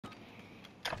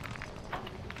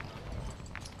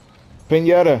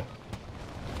Pinata.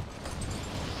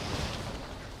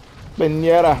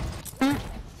 Pinata.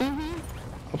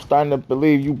 I'm starting to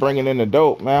believe you bringing in the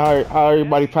dope, man. How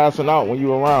everybody passing out when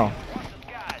you around?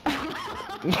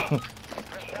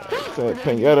 Said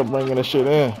Pinata bringing the shit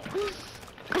in.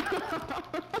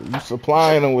 You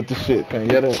supplying them with the shit,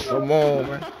 Pinata. Come on,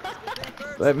 man.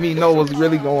 Let me know what's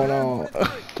really going on.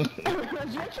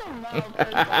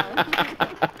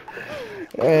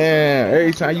 Man,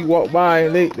 every time you walk by,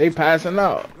 they passing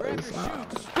out.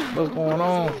 What's going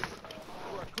on?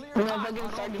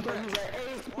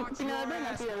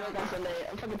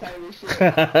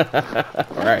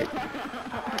 Right.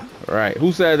 Right.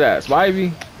 Who said that?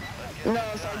 Spivey? No,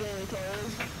 it's all getting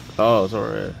closed. Oh, it's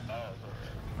alright.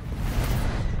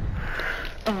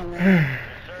 Oh, man.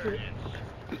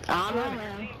 I don't know,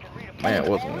 man. Man,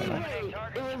 what's It going on?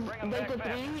 was like the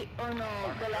three, or no,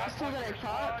 the last two that I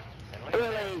caught were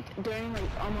like during like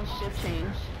almost shift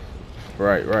change.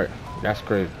 Right, right. That's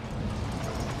crazy.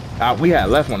 We had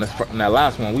left one. In that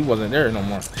last one, we wasn't there no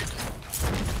more.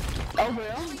 Oh,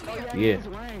 really? Oh, Yeah.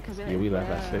 Yeah, We left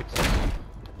at 6.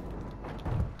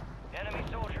 Enemy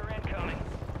soldier incoming.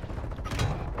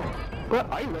 What?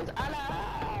 I was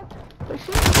Allah. For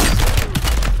sure.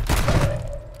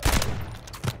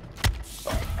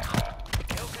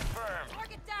 Kill confirmed.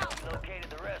 Target down. Located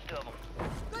the rest of them.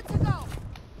 Good to go.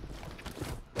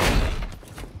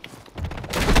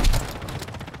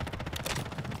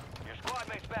 Your squad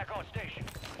mate's back on station.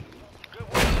 Good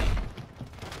work.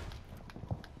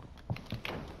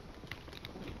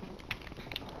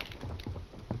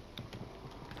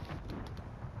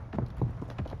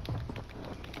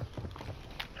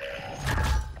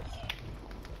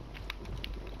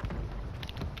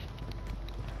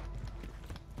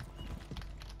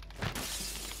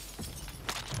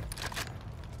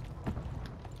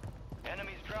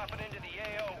 Enemies dropping into the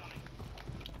AO.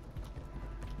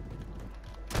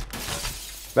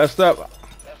 Best up.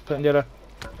 Pinata.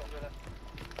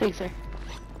 Thanks, sir.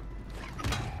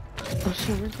 Oh,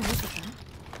 shit, where's the hook at?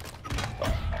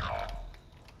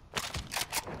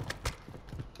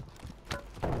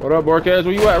 What up, Borkez?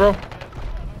 Where you at, bro?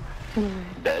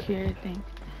 Here, I think.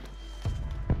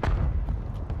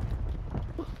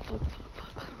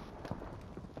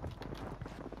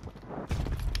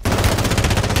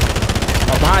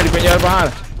 Oh, behind you, Pinata,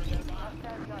 behind.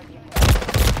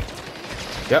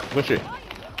 Yep, good shit.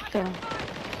 Down.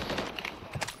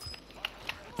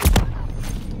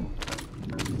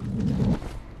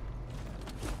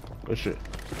 Good shit.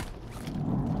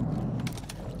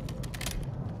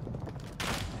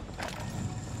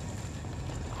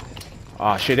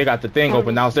 Oh shit, they got the thing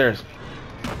open downstairs.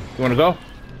 You wanna go?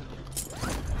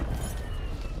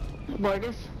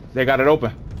 Borges? They got it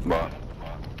open. Bro,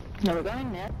 No, we're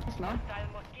going there. It's not.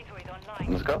 Mosquito is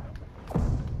online. let's go.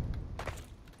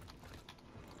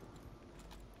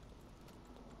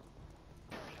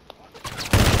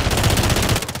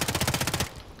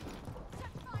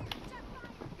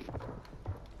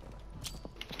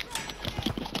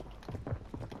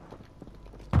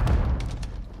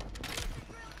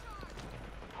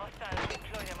 Hostiles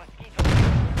deploy the mosquito.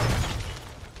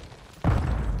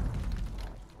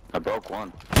 I broke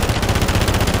one.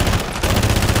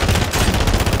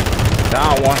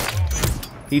 Down one.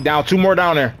 He down 2 more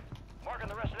down there. Marking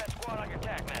the rest of that squad on your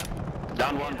tac map.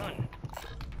 Down one.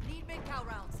 Need big cow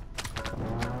rounds.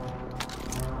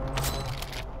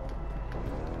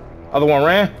 Other one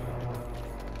ran.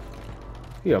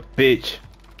 He a bitch.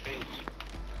 Need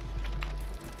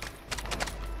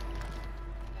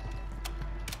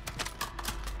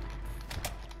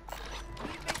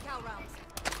big cow rounds.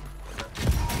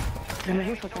 I mean,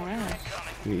 he's fucking around.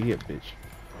 He a bitch.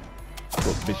 That's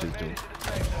what bitches do.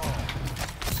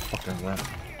 Fucking run.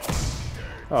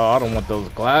 Oh, I don't want those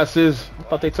glasses. I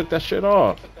thought they took that shit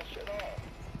off.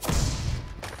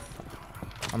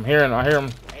 I hear him.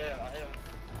 Hostile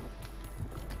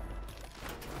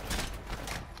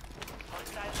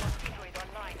mosquito is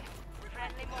online.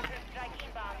 Friendly mortar strike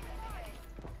inbound.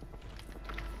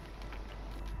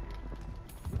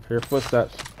 Hear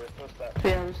footsteps.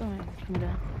 Yeah, there's something coming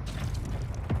down.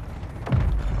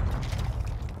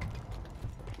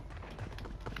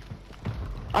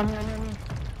 On me.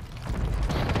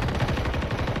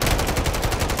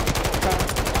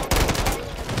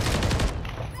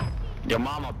 Your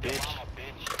mama, bitch.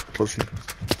 Pussy.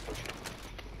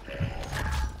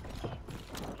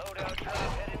 Loadout drop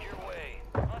headed your way.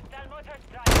 Hostile mortar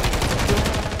strike.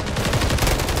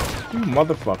 You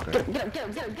motherfucker.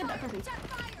 Get that pussy.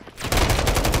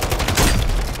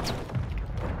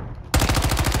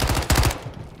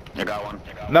 I got one.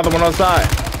 Another one on the side.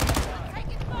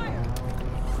 Taking fire.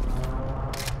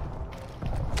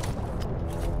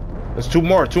 There's two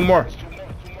more.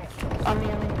 On me.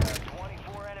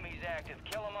 24 enemies active.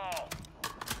 Kill them all.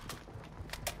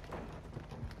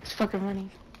 It's fucking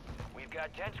running. We've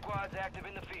got 10 squads active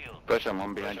in the field. Push him,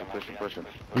 I'm behind you, push him.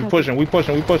 We pushing. Located the rest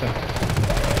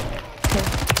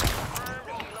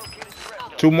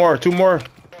of Two more.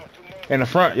 In the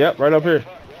front. Yep, right up here.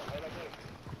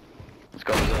 Let's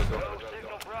go. them.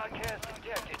 Signal broadcast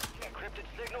detected. Encrypted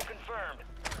signal confirmed.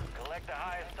 Collect the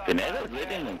highest stock. Pineda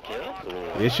living and killed?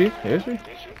 Or... Is she? Okay.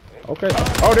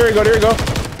 Oh, there you go.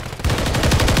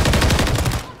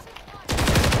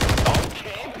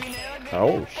 Okay, Pineda.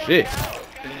 Oh, shit.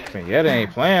 Pineda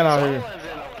ain't playing out here. Someone's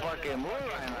in a fucking mood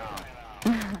right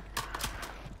now.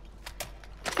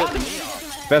 Pissing me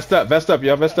off. Vest up,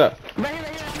 y'all. Vest up. Right here.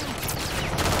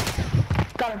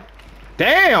 Got him.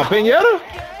 Damn, Pineda.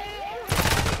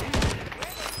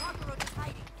 Cockroach is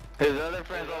hiding. His other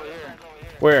friend's over here.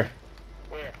 Where?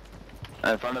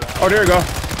 In front of the house. Oh, there you go.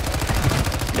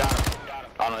 Got him.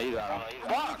 Oh no, you got him.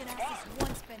 You can ask this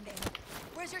once, Pendejo.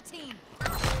 Where's your team?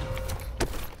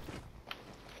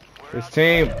 His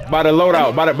team by the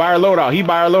loadout. By our loadout. He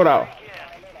by our loadout.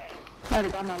 I already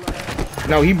got my loadout.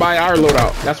 No, he by our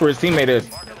loadout. That's where his teammate is.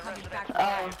 No coming back.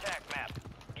 Attack map.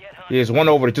 Get hunting. There's one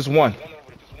over there. Just one.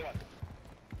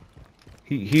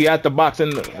 He at the box in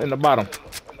the bottom.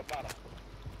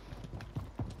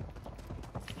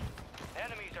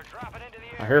 Enemies are dropping into the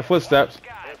I air. hear footsteps.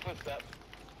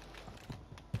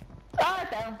 Ah,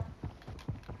 down.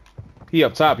 He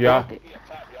up top, y'all.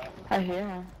 I hear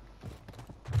him.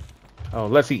 Oh,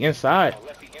 let's see inside.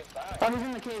 Oh, he's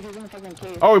in the cave. He's in the fucking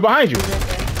cave. Oh, he behind you. He's right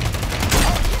there.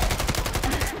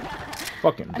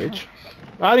 Fucking bitch.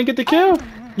 I didn't get the kill.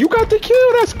 You got the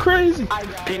kill. That's crazy. I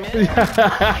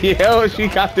got it. Yo, she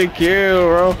got the kill,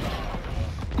 bro.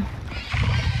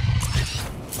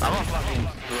 I'm a fucking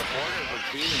reporter for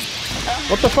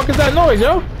cheating. What the fuck is that noise,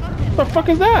 yo? What the fuck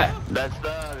is that? That's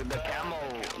the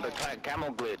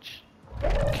camel glitch.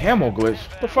 Camel glitch.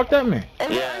 What the fuck that mean?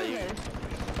 Yeah, you,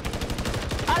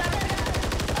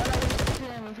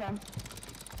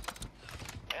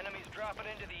 Enemies dropping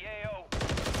into the AO.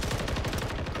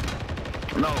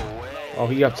 no way. Oh,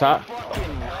 he up top.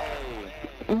 Fucking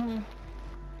way.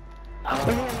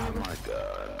 Oh my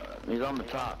god. He's on the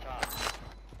top.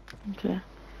 Okay.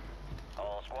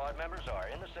 All squad members are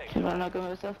in the safe. Can I not go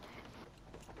myself?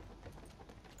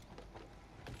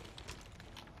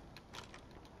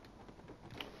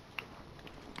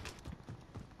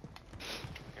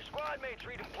 Your squad mates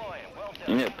redeploying. Well You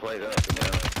done. need to play that. Yeah.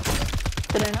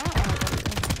 Did I not?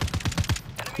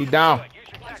 He down. Use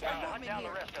your tactics to hunt down the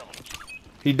rest of them.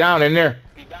 He down in there.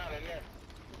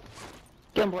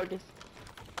 Get on board, this.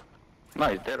 No,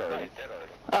 he's dead already.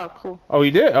 Oh, cool. Oh, he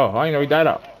did? Oh, I didn't know he died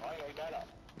out.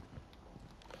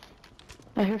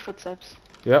 I hear footsteps.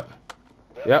 Yep,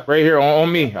 right here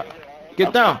on me.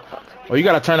 Get down. Oh, you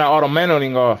gotta turn that auto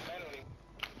manualing off.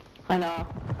 I know.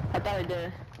 I thought I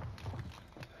did.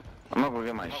 I'm gonna go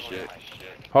get my shit.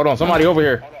 Hold on, somebody over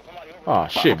here. Oh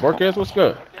shit, Borges, what's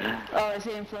good? Oh, I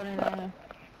see him floating down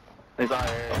He's out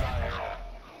here.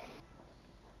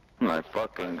 My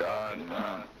fucking god,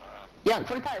 man. Yeah,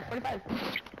 45.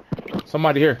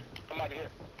 Somebody here.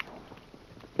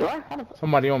 You are? How the fuck?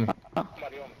 Somebody on me.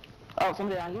 Oh,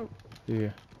 somebody on you. Yeah.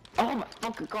 Oh my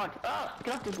fucking god.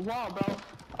 Get off this wall, bro.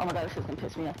 Oh my god, this is gonna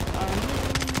piss me off.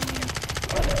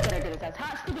 Better get his ass.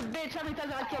 Ha, stupid bitch. How many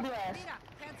times have I killed your ass? Mira,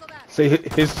 cancel that. See,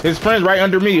 his friend's right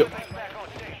under me. Back on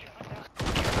station.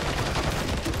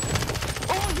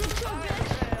 Oh, you too,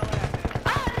 bitch.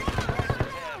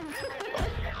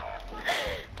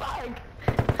 Fuck.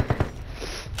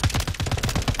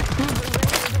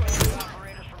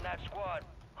 Operators from that squad.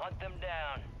 Hunt them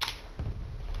down.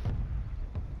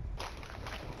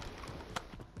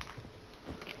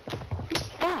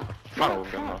 Fuck. Oh,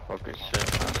 motherfucker, shit,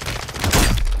 man.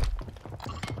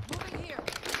 Moving here.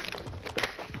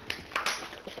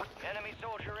 Enemy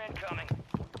soldier incoming.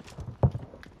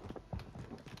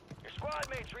 Your squad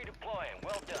mates redeploying.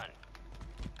 Well done.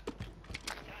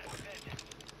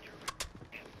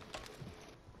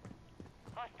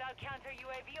 Hostile counter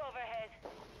UAV overhead.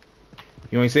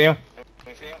 You ain't see him?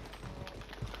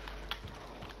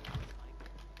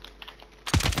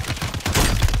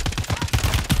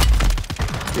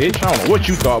 Bitch, I don't know what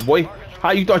you thought, boy.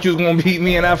 How you thought you was gonna beat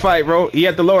me in that fight, bro? He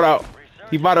had the loadout.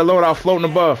 He bought a loadout floating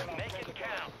above. Make it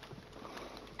count.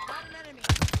 Not an enemy.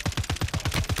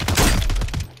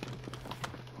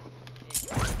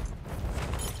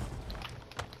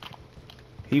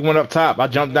 He went up top. I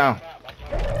jumped down.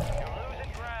 You're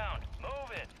losing ground.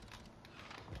 Move it.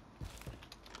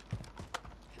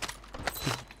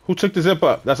 Who took the zip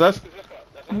up? That's us?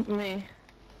 Me.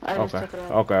 I just Okay. took it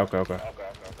out. Okay.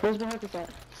 Where's the Marcus at?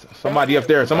 Somebody up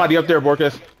there. Somebody up there,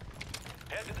 Borges.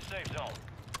 Head to the safe zone.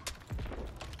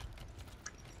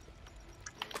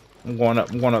 I'm going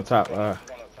up. I'm going up top. Yeah.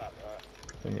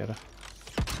 Enemies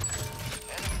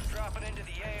dropping into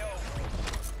the AO.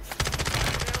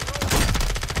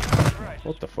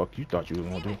 What the fuck you thought you was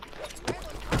gonna do?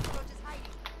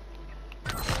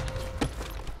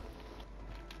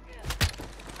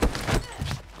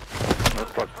 What the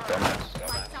fuck, dumbass?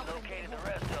 Located the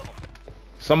rest of them.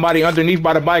 Somebody underneath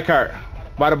by the bike cart.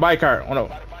 By the bike cart. Oh no.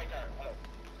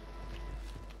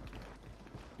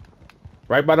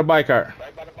 Right by the bike cart.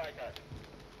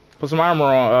 Put some armor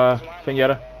on,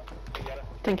 Pinata.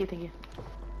 Thank you.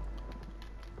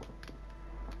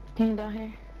 He down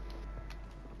here.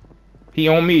 He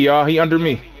on me, y'all. He under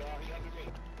me.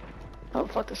 Oh,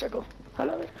 fuck the circle. I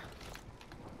love it.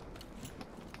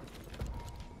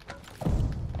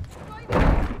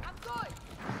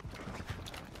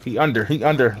 He under.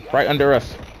 Right under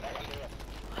us.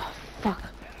 Fuck.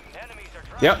 Enemies are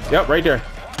dropping. Yep, right there.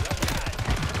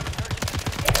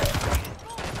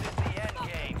 The end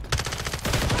game.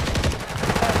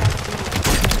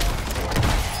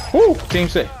 Woo! Team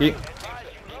set. Guys, you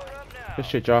load up now. Good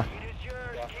shit, y'all. It is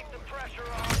yours. Keep the pressure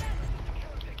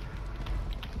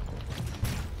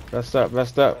on.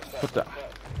 Vest up. Put that.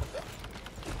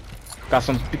 Got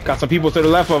some people to the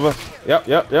left of us. Yep.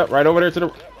 Right over there to the.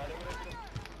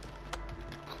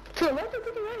 To the left or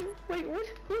to the right? Wait, what?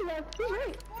 Who's left? Who's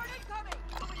right?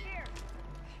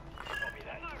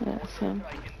 That's him.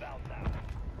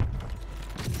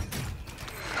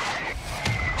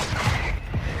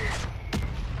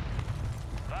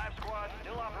 Five squads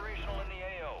still operational in the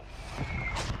AO.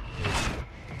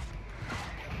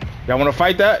 Y'all wanna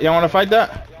fight that?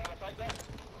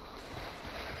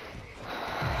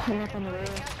 I'm up on the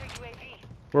rail.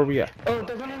 Where we at? Oh,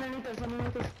 there's one underneath us.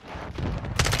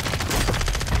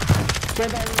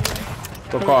 Right by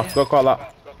you. Go call out.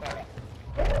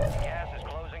 Gas is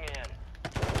closing in.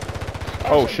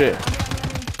 Oh shit.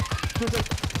 He's like,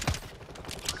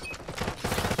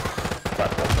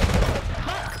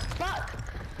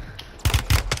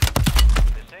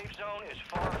 The safe zone is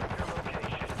far from your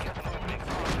location. Get moving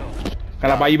pronto. Can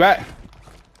I buy you back?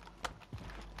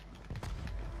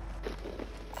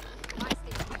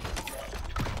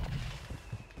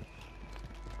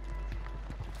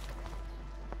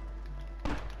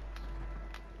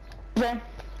 there.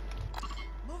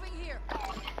 Moving here.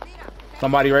 Leader,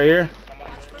 Somebody right here. watch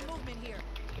for movement here.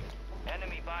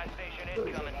 Enemy buy station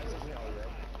incoming.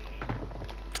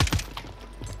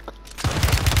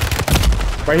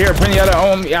 Right here, Pinata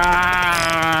on me.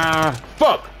 Ah,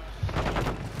 fuck.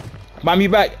 Buy me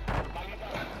back.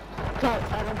 God,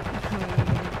 I don't.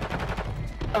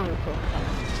 Oh, cool.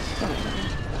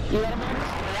 You got him?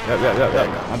 Yep.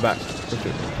 I'm back. Good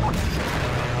shit.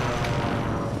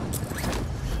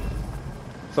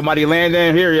 Somebody landed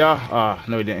in here, y'all.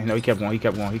 No, he didn't. No, he kept going.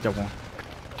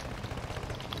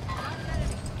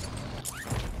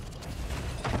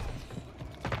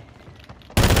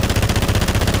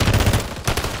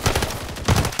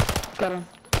 Got him.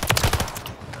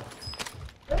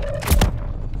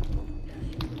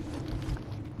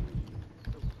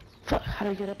 Fuck, how do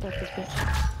we get up like this bitch?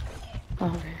 Oh,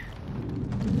 okay.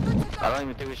 I don't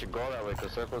even think we should go that way,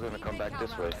 because Circle's gonna come back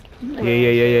this way.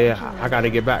 Yeah. I gotta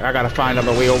get back. I gotta find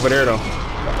another way over there, though.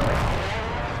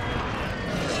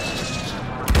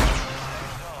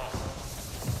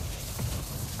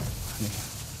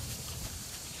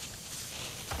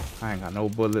 I ain't got no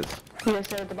bullets. You guys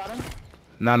stay at the bottom?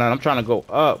 No, I'm trying to go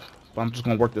up. But I'm just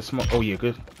gonna work the smoke. Oh yeah,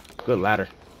 good ladder.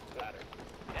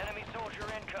 Enemy soldier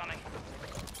incoming.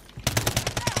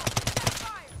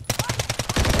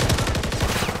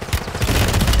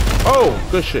 Oh,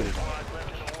 good shit. Squad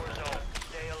left in the war zone.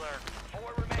 Stay alert.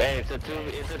 4 remaining. Hey, it's a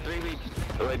 3v.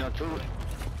 Oh, wait, no, 2.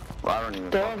 Well, I don't even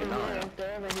They're fucking over know. here.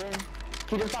 They're over here.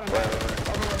 You just got him. Where?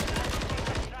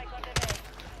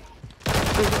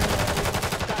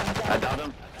 I downed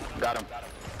him. Got him.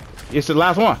 It's the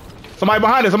last one. Somebody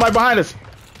behind us.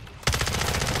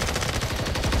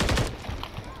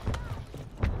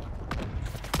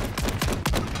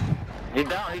 He's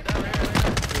down here.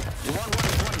 You won.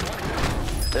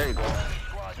 There you go.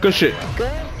 Good shit.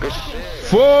 Good shit.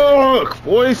 Fuck,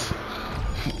 boys.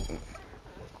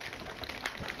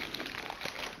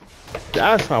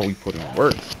 That's how we put in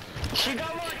work. She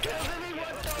got more kills than me,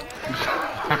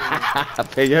 what the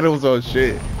Pinata was on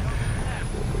shit.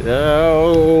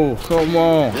 Yo, come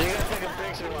on. You gotta take a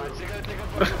picture, watch. You gotta take a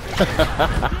fucking picture.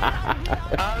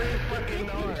 I don't even fucking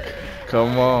know her.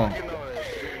 Come on.